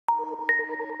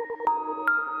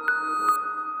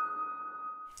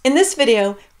In this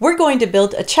video, we're going to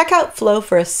build a checkout flow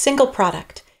for a single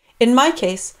product. In my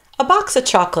case, a box of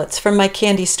chocolates from my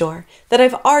candy store that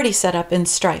I've already set up in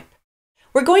Stripe.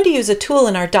 We're going to use a tool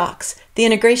in our docs, the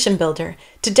Integration Builder,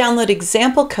 to download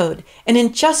example code, and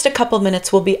in just a couple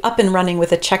minutes we'll be up and running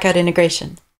with a checkout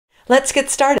integration. Let's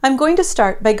get started. I'm going to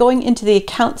start by going into the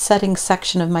Account Settings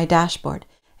section of my dashboard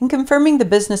and confirming the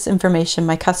business information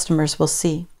my customers will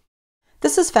see.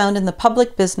 This is found in the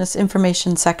Public Business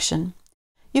Information section.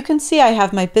 You can see I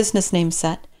have my business name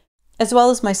set, as well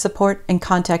as my support and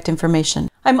contact information.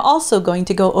 I'm also going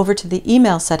to go over to the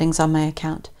email settings on my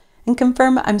account and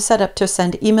confirm I'm set up to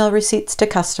send email receipts to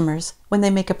customers when they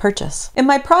make a purchase. In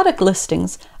my product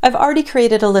listings, I've already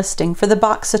created a listing for the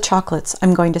box of chocolates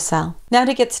I'm going to sell. Now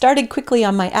to get started quickly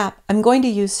on my app, I'm going to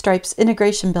use Stripe's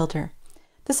Integration Builder.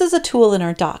 This is a tool in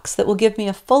our docs that will give me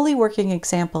a fully working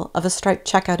example of a Stripe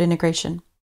checkout integration.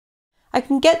 I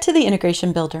can get to the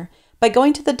Integration Builder by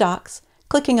going to the docs,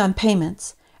 clicking on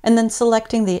Payments, and then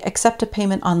selecting the Accept a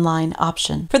Payment Online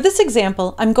option. For this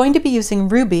example, I'm going to be using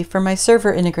Ruby for my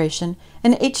server integration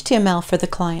and HTML for the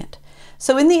client.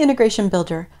 So in the Integration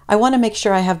Builder, I want to make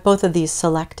sure I have both of these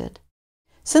selected.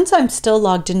 Since I'm still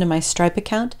logged into my Stripe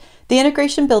account, the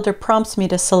Integration Builder prompts me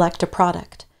to select a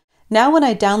product. Now when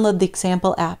I download the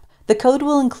example app, the code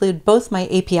will include both my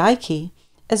API key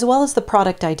as well as the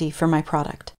product ID for my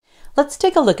product. Let's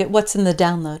take a look at what's in the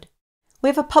download. We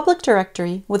have a public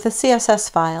directory with a CSS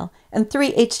file and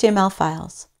 3 HTML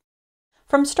files.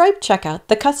 From Stripe Checkout,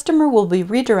 the customer will be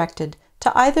redirected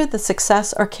to either the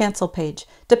Success or Cancel page,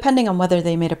 depending on whether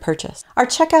they made a purchase. Our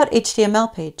Checkout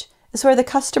HTML page is where the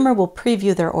customer will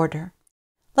preview their order.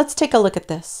 Let's take a look at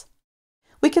this.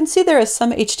 We can see there is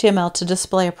some HTML to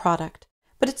display a product,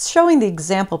 but it's showing the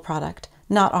example product,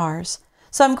 not ours.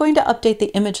 So I'm going to update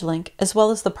the image link as well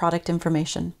as the product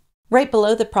information. Right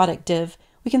below the product div,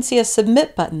 we can see a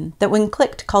Submit button that when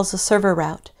clicked calls a server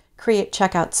route, Create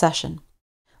Checkout Session.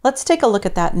 Let's take a look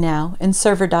at that now in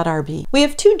server.rb. We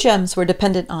have two gems we're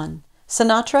dependent on,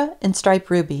 Sinatra and Stripe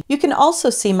Ruby. You can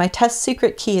also see my test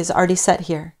secret key is already set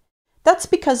here. That's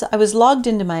because I was logged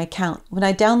into my account when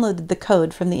I downloaded the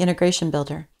code from the Integration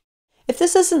Builder. If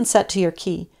this isn't set to your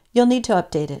key, you'll need to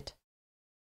update it.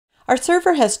 Our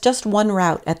server has just one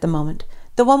route at the moment,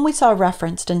 the one we saw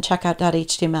referenced in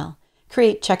checkout.html,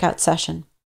 Create Checkout Session.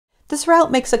 This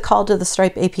route makes a call to the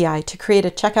Stripe API to create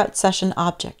a checkout session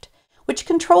object, which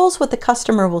controls what the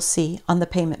customer will see on the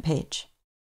payment page.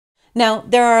 Now,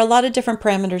 there are a lot of different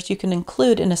parameters you can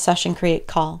include in a session create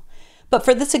call, but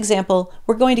for this example,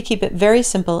 we're going to keep it very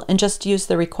simple and just use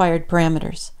the required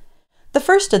parameters. The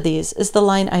first of these is the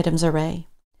line items array.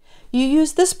 You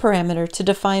use this parameter to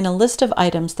define a list of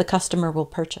items the customer will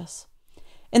purchase.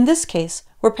 In this case,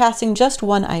 we're passing just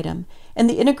one item, and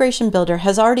the Integration Builder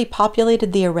has already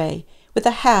populated the array with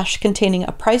a hash containing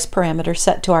a price parameter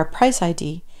set to our price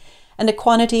ID and a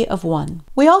quantity of 1.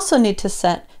 We also need to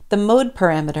set the mode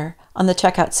parameter on the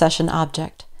checkout session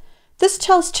object. This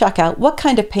tells Checkout what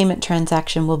kind of payment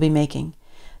transaction we'll be making.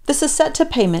 This is set to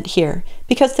payment here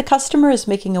because the customer is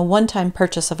making a one-time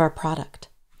purchase of our product.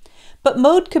 But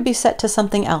mode could be set to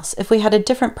something else if we had a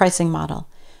different pricing model.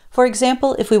 For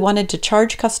example, if we wanted to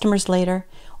charge customers later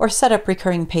or set up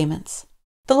recurring payments.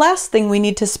 The last thing we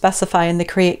need to specify in the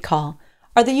create call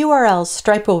are the URLs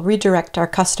Stripe will redirect our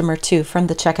customer to from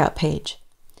the checkout page.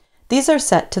 These are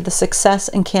set to the Success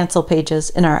and Cancel pages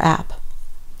in our app.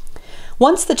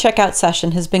 Once the checkout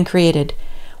session has been created,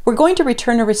 we're going to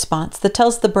return a response that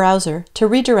tells the browser to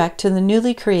redirect to the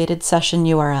newly created session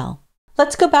URL.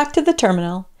 Let's go back to the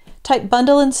terminal, type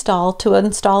bundle install to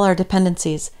install our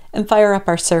dependencies, and fire up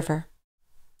our server.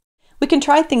 We can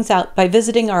try things out by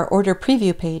visiting our order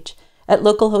preview page at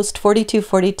localhost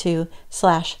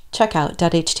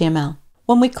 4242/checkout.html.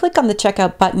 When we click on the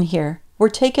checkout button here, we're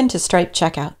taken to Stripe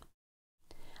Checkout.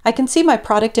 I can see my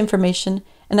product information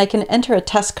and I can enter a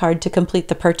test card to complete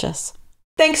the purchase.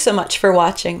 Thanks so much for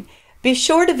watching. Be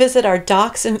sure to visit our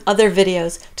docs and other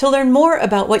videos to learn more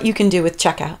about what you can do with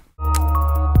Checkout.